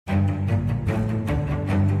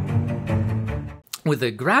With the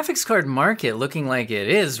graphics card market looking like it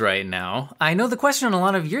is right now, I know the question on a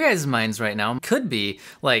lot of your guys' minds right now could be,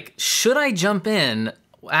 like, should I jump in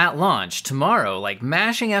at launch tomorrow, like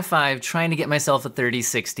mashing F5, trying to get myself a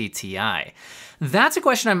 3060 Ti? That's a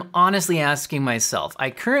question I'm honestly asking myself. I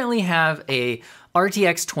currently have a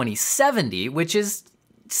RTX 2070, which is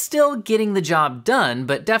still getting the job done,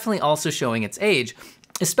 but definitely also showing its age,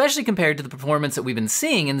 especially compared to the performance that we've been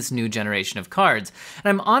seeing in this new generation of cards. And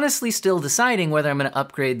I'm honestly still deciding whether I'm gonna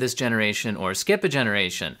upgrade this generation or skip a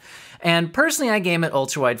generation. And personally, I game at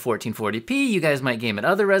ultra-wide 1440p. You guys might game at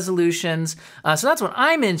other resolutions. So that's what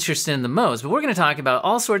I'm interested in the most. But we're gonna talk about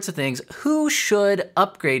all sorts of things. Who should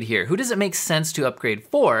upgrade here? Who does it make sense to upgrade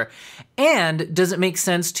for? And does it make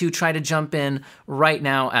sense to try to jump in right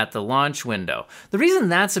now at the launch window? The reason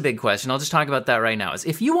that's a big question, I'll just talk about that right now, is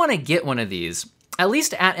if you wanna get one of these, at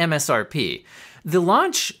least at MSRP, the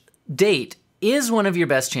launch date is one of your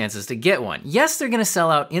best chances to get one. Yes, they're gonna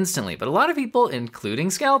sell out instantly, but a lot of people,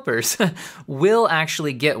 including scalpers, will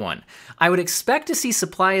actually get one. I would expect to see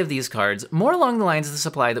supply of these cards more along the lines of the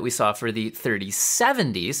supply that we saw for the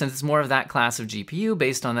 3070, since it's more of that class of GPU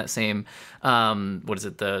based on that same, what is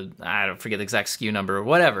it, I don't forget the exact SKU number or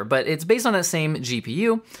whatever, but it's based on that same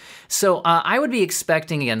GPU. So I would be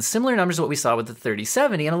expecting, again, similar numbers to what we saw with the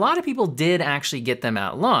 3070, and a lot of people did actually get them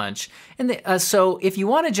at launch. And so if you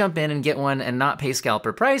wanna jump in and get one and not pay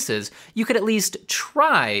scalper prices, you could at least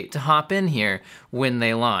try to hop in here when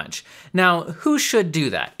they launch. Now, who should do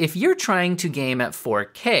that? If you're trying to game at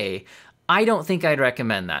 4K, I don't think I'd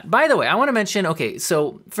recommend that. By the way, I wanna mention, okay,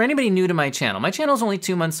 so for anybody new to my channel is only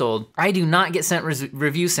 2 months old. I do not get sent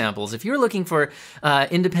review samples. If you're looking for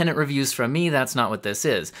independent reviews from me, that's not what this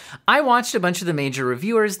is. I watched a bunch of the major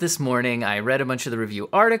reviewers this morning. I read a bunch of the review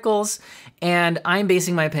articles, and I'm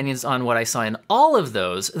basing my opinions on what I saw in all of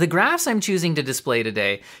those. The graphs I'm choosing to display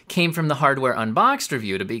today came from the Hardware Unboxed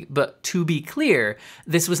review, but to be clear,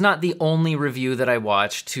 this was not the only review that I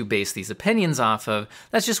watched to base these opinions off of.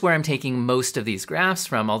 That's just where I'm taking most of these graphs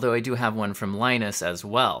from, although I do have one from Linus as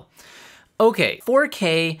well. Okay,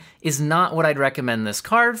 4K is not what I'd recommend this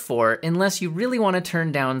card for unless you really want to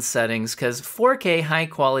turn down settings, because 4K high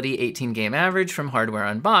quality 18 game average from Hardware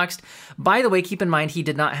Unboxed. By the way, keep in mind he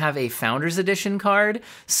did not have a Founders Edition card,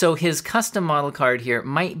 so his custom model card here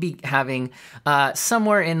might be having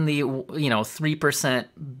somewhere in the 3%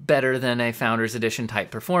 better than a Founders Edition type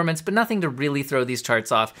performance, but nothing to really throw these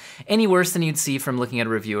charts off any worse than you'd see from looking at a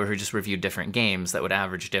reviewer who just reviewed different games that would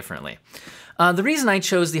average differently. The reason I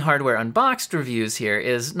chose the Hardware Unboxed reviews here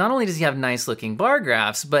is not only does he have nice looking bar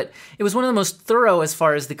graphs, but it was one of the most thorough as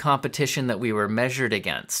far as the competition that we were measured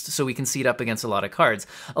against, so we can see it up against a lot of cards.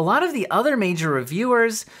 A lot of the other major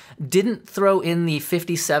reviewers didn't throw in the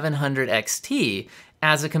 5700 XT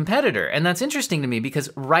as a competitor, and that's interesting to me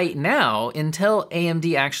because right now, until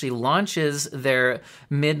AMD actually launches their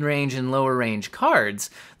mid-range and lower range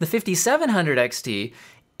cards, the 5700 XT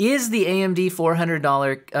is the AMD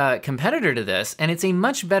 $400 competitor to this, and it's a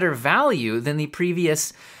much better value than the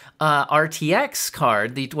previous RTX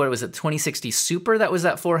card, the 2060 Super, that was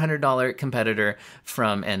that $400 competitor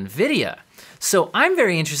from Nvidia. So I'm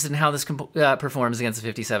very interested in how this performs against the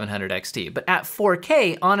 5700 XT, but at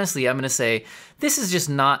 4K, honestly, I'm gonna say, this is just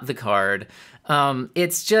not the card.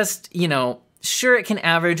 It's just, sure, it can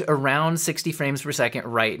average around 60 frames per second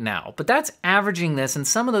right now, but that's averaging this, and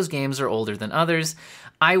some of those games are older than others.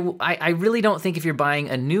 I really don't think if you're buying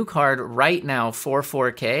a new card right now for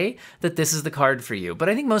 4K, that this is the card for you. But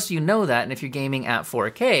I think most of you know that, and if you're gaming at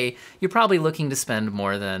 4K, you're probably looking to spend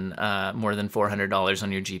more than $400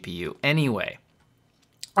 on your GPU anyway.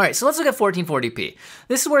 All right, so let's look at 1440p.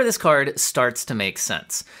 This is where this card starts to make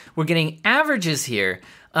sense. We're getting averages here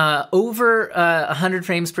over 100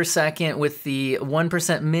 frames per second with the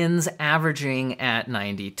 1% mins averaging at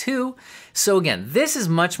 92. So again, this is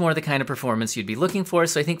much more the kind of performance you'd be looking for,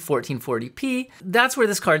 so I think 1440p, that's where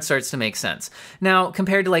this card starts to make sense. Now,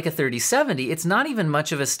 compared to like a 3070, it's not even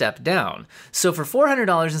much of a step down. So for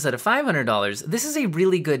 $400 instead of $500, this is a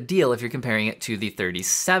really good deal if you're comparing it to the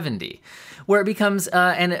 3070. Where it becomes,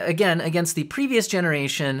 and again, against the previous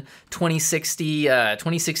generation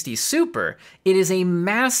 2060 Super, it is a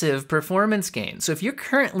massive performance gain. So if you're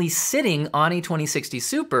currently sitting on a 2060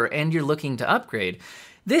 Super and you're looking to upgrade,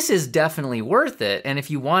 this is definitely worth it, and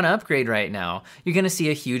if you want to upgrade right now, you're going to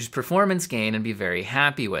see a huge performance gain and be very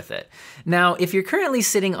happy with it. Now, if you're currently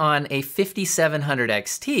sitting on a 5700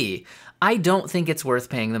 XT, I don't think it's worth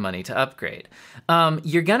paying the money to upgrade.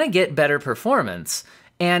 You're going to get better performance,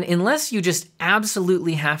 and unless you just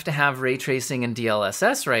absolutely have to have ray tracing and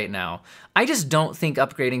DLSS right now, I just don't think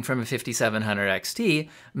upgrading from a 5700 XT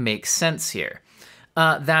makes sense here.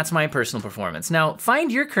 That's my personal performance. Now,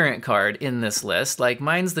 find your current card in this list, like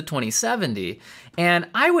mine's the 2070, and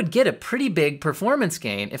I would get a pretty big performance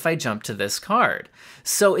gain if I jump to this card.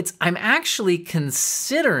 So I'm actually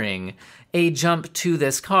considering a jump to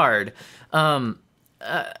this card.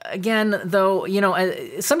 Again, though,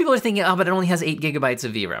 some people are thinking, oh, but it only has 8 gigabytes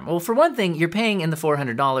of VRAM. Well, for one thing, you're paying in the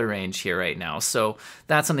 $400 range here right now, so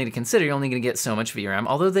that's something to consider. You're only going to get so much VRAM,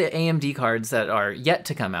 although the AMD cards that are yet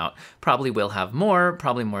to come out probably will have more,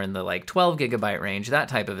 probably more in the like 12 gigabyte range, that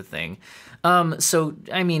type of a thing. So,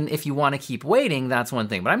 I mean, if you want to keep waiting, that's one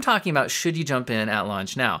thing. But I'm talking about, should you jump in at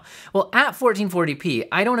launch now? Well, at 1440p,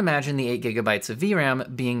 I don't imagine the 8 gigabytes of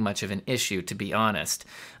VRAM being much of an issue, to be honest,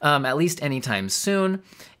 at least anytime soon.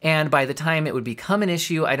 And by the time it would become an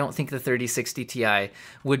issue, I don't think the 3060 Ti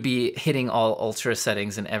would be hitting all ultra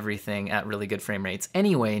settings and everything at really good frame rates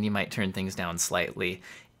anyway, and you might turn things down slightly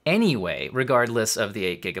anyway, regardless of the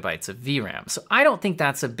 8 gigabytes of VRAM. So I don't think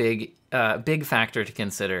that's a big factor to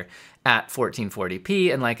consider at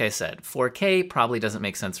 1440p, and like I said, 4K probably doesn't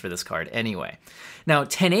make sense for this card anyway. Now,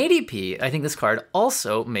 1080p, I think this card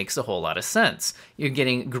also makes a whole lot of sense. You're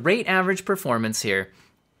getting great average performance here.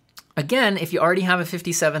 Again, if you already have a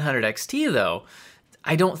 5700 XT though,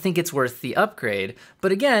 I don't think it's worth the upgrade.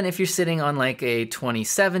 But again, if you're sitting on like a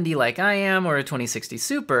 2070 like I am, or a 2060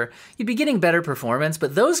 Super, you'd be getting better performance,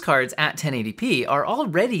 but those cards at 1080p are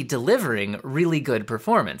already delivering really good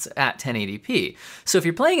performance at 1080p. So if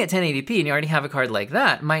you're playing at 1080p and you already have a card like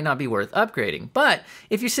that, it might not be worth upgrading. But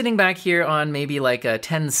if you're sitting back here on maybe like a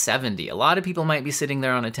 1070, a lot of people might be sitting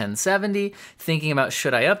there on a 1070 thinking about,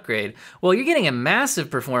 should I upgrade? Well, you're getting a massive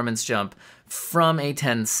performance jump from a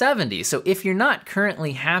 1070. So if you're not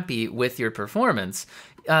currently happy with your performance,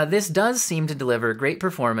 this does seem to deliver great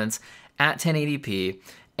performance at 1080p.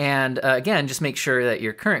 And again, just make sure that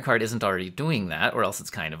your current card isn't already doing that, or else it's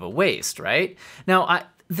kind of a waste, right? Now,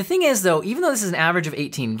 the thing is though, even though this is an average of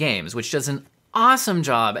 18 games, which does an awesome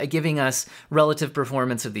job at giving us relative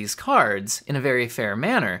performance of these cards in a very fair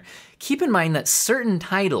manner, keep in mind that certain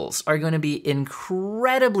titles are going to be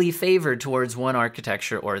incredibly favored towards one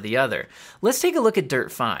architecture or the other. Let's take a look at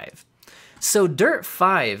Dirt 5. So Dirt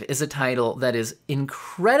 5 is a title that is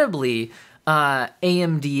incredibly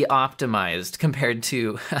AMD optimized compared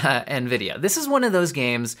to Nvidia. This is one of those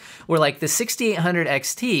games where like the 6800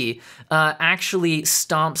 XT actually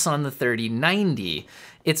stomps on the 3090.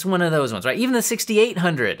 It's one of those ones, right? Even the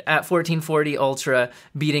 6800 at 1440 Ultra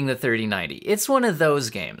beating the 3090. It's one of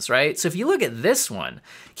those games, right? So if you look at this one,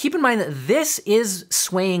 keep in mind that this is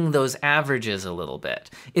swaying those averages a little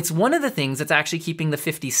bit. It's one of the things that's actually keeping the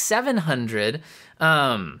 5700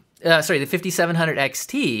 the 5700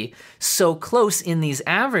 XT so close in these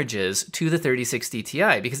averages to the 3060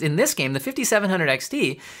 Ti, because in this game, the 5700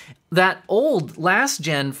 XT, that old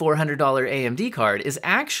last-gen $400 AMD card is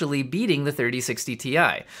actually beating the 3060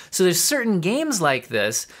 Ti. So there's certain games like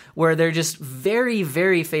this where they're just very,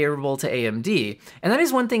 very favorable to AMD, and that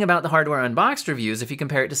is one thing about the Hardware Unboxed reviews if you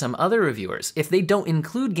compare it to some other reviewers. If they don't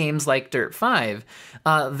include games like Dirt 5,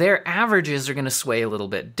 their averages are going to sway a little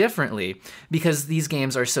bit differently because these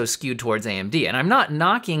games are so skewed towards AMD. And I'm not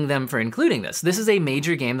knocking them for including this. This is a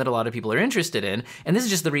major game that a lot of people are interested in, and this is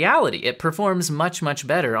just the reality. It performs much, much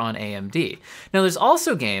better on AMD. Now, there's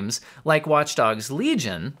also games like Watch Dogs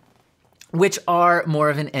Legion, which are more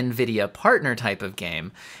of an Nvidia partner type of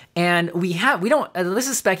game. And this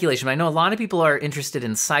is speculation, but I know a lot of people are interested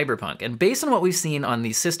in Cyberpunk. And based on what we've seen on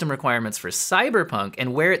the system requirements for Cyberpunk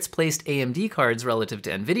and where it's placed AMD cards relative to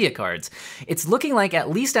Nvidia cards, it's looking like, at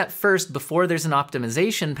least at first, before there's an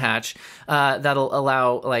optimization patch that'll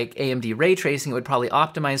allow like AMD ray tracing, it would probably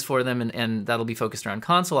optimize for them, and that'll be focused around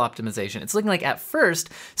console optimization. It's looking like at first,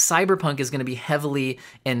 Cyberpunk is going to be heavily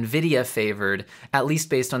Nvidia favored, at least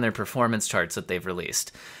based on their performance charts that they've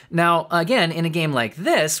released. Now, again, in a game like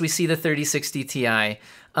this, we see the 3060 Ti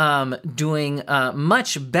doing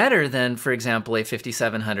much better than, for example, a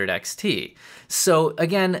 5700 XT. So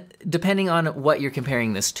again, depending on what you're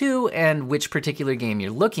comparing this to and which particular game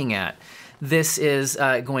you're looking at, this is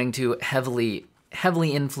going to heavily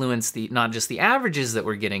influence not just the averages that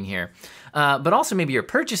we're getting here, but also maybe your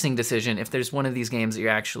purchasing decision if there's one of these games that you're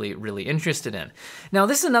actually really interested in. Now,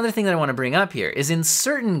 this is another thing that I want to bring up here, is in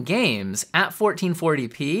certain games at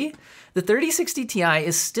 1440p, the 3060 Ti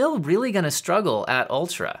is still really going to struggle at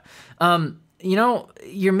Ultra. you know,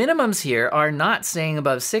 your minimums here are not staying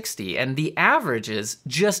above 60, and the average is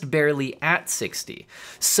just barely at 60.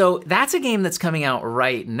 So that's a game that's coming out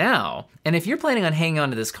right now. And if you're planning on hanging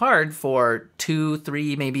on to this card for 2,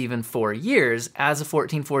 3, maybe even 4 years as a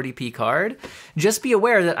 1440p card, just be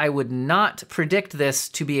aware that I would not predict this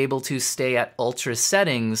to be able to stay at ultra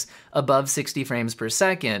settings above 60 frames per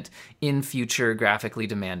second in future graphically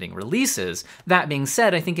demanding releases. That being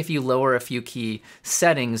said, I think if you lower a few key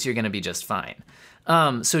settings, you're gonna be just fine.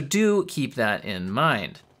 So do keep that in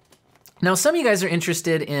mind. Now, some of you guys are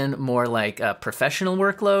interested in more like a professional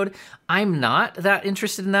workload. I'm not that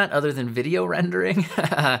interested in that other than video rendering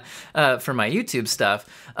for my YouTube stuff.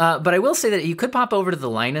 But I will say that you could pop over to the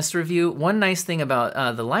Linus review. One nice thing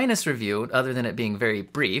about the Linus review, other than it being very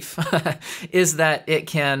brief, is that it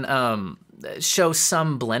can show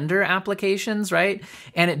some Blender applications, right?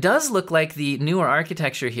 And it does look like the newer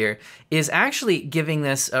architecture here is actually giving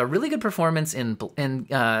this a really good performance in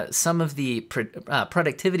some of the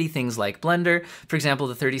productivity things like Blender. For example,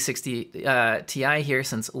 the 3060 Ti here,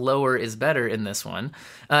 since lower is better in this one,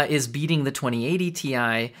 is beating the 2080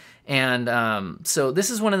 Ti. And so this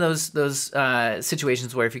is one of those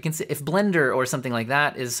situations where if Blender or something like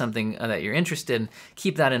that is something that you're interested in,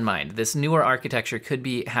 keep that in mind. This newer architecture could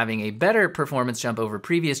be having a better performance jump over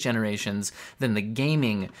previous generations than the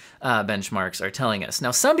gaming benchmarks are telling us.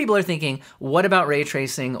 Now, some people are thinking, what about ray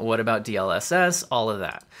tracing? What about DLSS? All of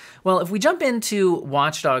that. Well, if we jump into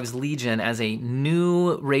Watch Dogs Legion as a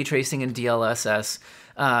new ray tracing and DLSS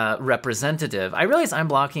representative, I realize I'm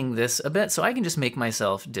blocking this a bit, so I can just make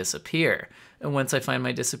myself disappear. And once I find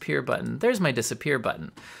my disappear button, there's my disappear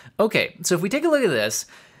button. Okay, so if we take a look at this,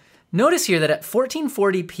 notice here that at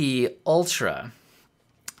 1440p Ultra,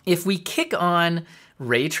 if we kick on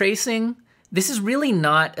ray tracing, this is really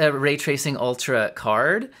not a ray tracing Ultra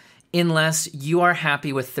card unless you are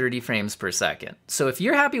happy with 30 frames per second. So if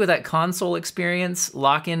you're happy with that console experience,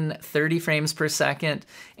 lock in 30 frames per second,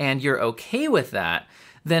 and you're okay with that,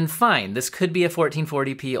 then fine, this could be a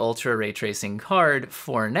 1440p Ultra ray tracing card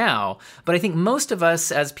for now, but I think most of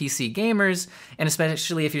us as PC gamers, and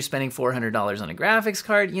especially if you're spending $400 on a graphics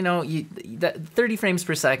card, you know, that 30 frames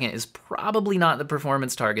per second is probably not the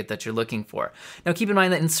performance target that you're looking for. Now keep in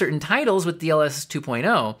mind that in certain titles with DLSS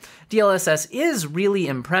 2.0, DLSS is really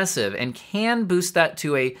impressive and can boost that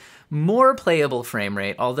to a more playable frame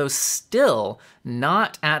rate, although still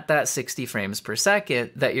not at that 60 frames per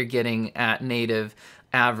second that you're getting at native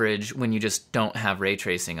average when you just don't have ray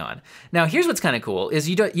tracing on. Now, here's what's kind of cool is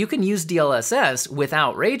you can use DLSS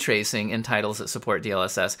without ray tracing in titles that support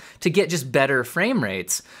DLSS to get just better frame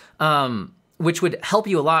rates, which would help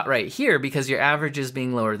you a lot right here because your averages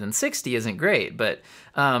being lower than 60 isn't great, but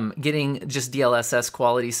getting just DLSS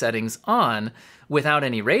quality settings on without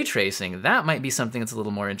any ray tracing, that might be something that's a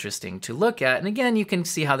little more interesting to look at. And again, you can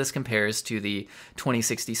see how this compares to the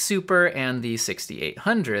 2060 Super and the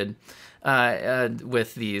 6800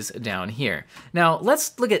 with these down here. Now,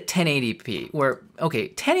 let's look at 1080p, where, okay,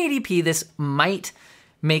 1080p, this might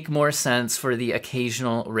make more sense for the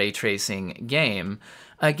occasional ray tracing game.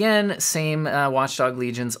 Again, same Watch Dogs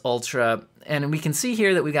Legion's Ultra, and we can see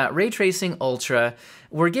here that we got ray tracing Ultra.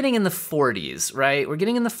 We're getting in the 40s, right? We're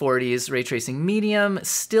getting in the 40s, ray tracing medium,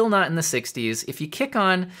 still not in the 60s. If you kick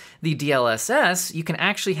on the DLSS, you can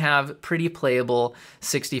actually have pretty playable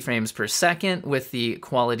 60 frames per second with the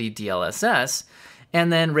quality DLSS.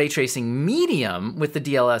 And then ray tracing medium with the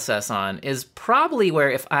DLSS on is probably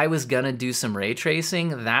where, if I was gonna do some ray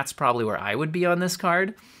tracing, that's probably where I would be on this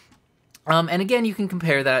card. And again, you can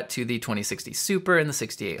compare that to the 2060 Super and the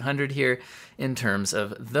 6800 here in terms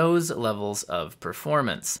of those levels of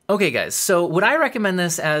performance. Okay guys, so would I recommend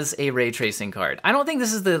this as a ray tracing card? I don't think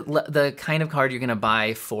this is the kind of card you're gonna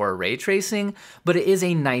buy for ray tracing, but it is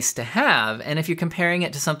a nice to have. And if you're comparing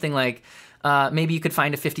it to something like maybe you could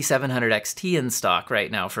find a 5700 XT in stock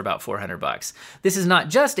right now for about 400 bucks. This is not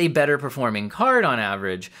just a better performing card on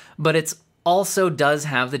average, but it's also does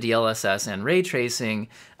have the DLSS and ray tracing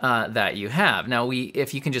that you have. Now,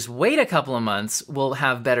 if you can just wait a couple of months, we'll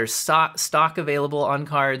have better stock available on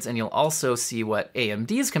cards, and you'll also see what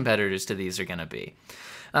AMD's competitors to these are gonna be.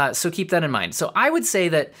 So keep that in mind. So I would say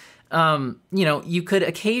that you know, you could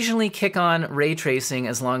occasionally kick on ray tracing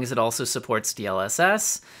as long as it also supports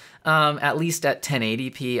DLSS. At least at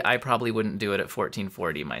 1080p, I probably wouldn't do it at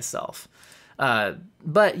 1440 myself.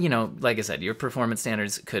 But, you know, like I said, your performance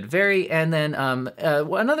standards could vary. And then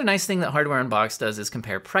another nice thing that Hardware Unboxed does is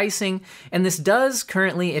compare pricing. And this does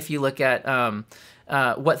currently, if you look at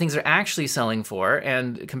what things are actually selling for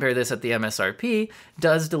and compare this at the MSRP,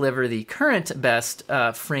 does deliver the current best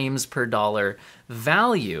frames per dollar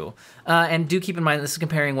value. And do keep in mind this is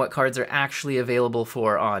comparing what cards are actually available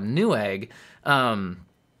for on Newegg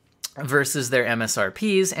versus their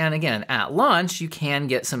MSRPs. And again, at launch, you can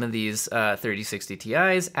get some of these 3060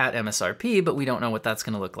 Ti's at MSRP, but we don't know what that's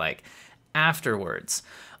going to look like afterwards.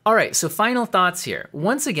 All right, so final thoughts here.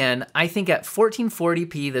 Once again, I think at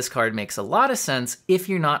 1440p, this card makes a lot of sense if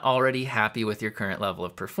you're not already happy with your current level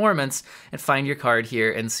of performance, and find your card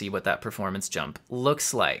here and see what that performance jump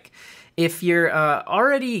looks like. If you're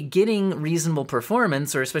already getting reasonable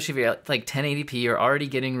performance, or especially if you're at like 1080p, you're already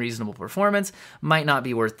getting reasonable performance, might not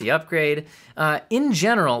be worth the upgrade. In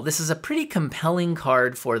general, this is a pretty compelling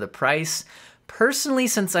card for the price. Personally,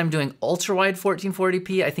 since I'm doing ultra-wide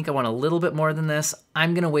 1440p, I think I want a little bit more than this.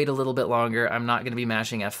 I'm gonna wait a little bit longer. I'm not gonna be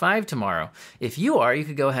mashing F5 tomorrow. If you are, you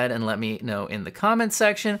could go ahead and let me know in the comments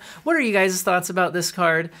section. What are you guys' thoughts about this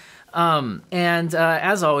card?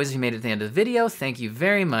 As always, if you made it to the end of the video, thank you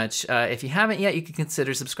very much. If you haven't yet, you can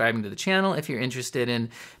consider subscribing to the channel if you're interested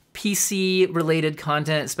in PC-related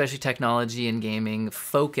content, especially technology and gaming.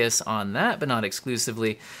 Focus on that, but not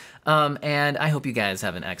exclusively. And I hope you guys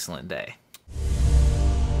have an excellent day.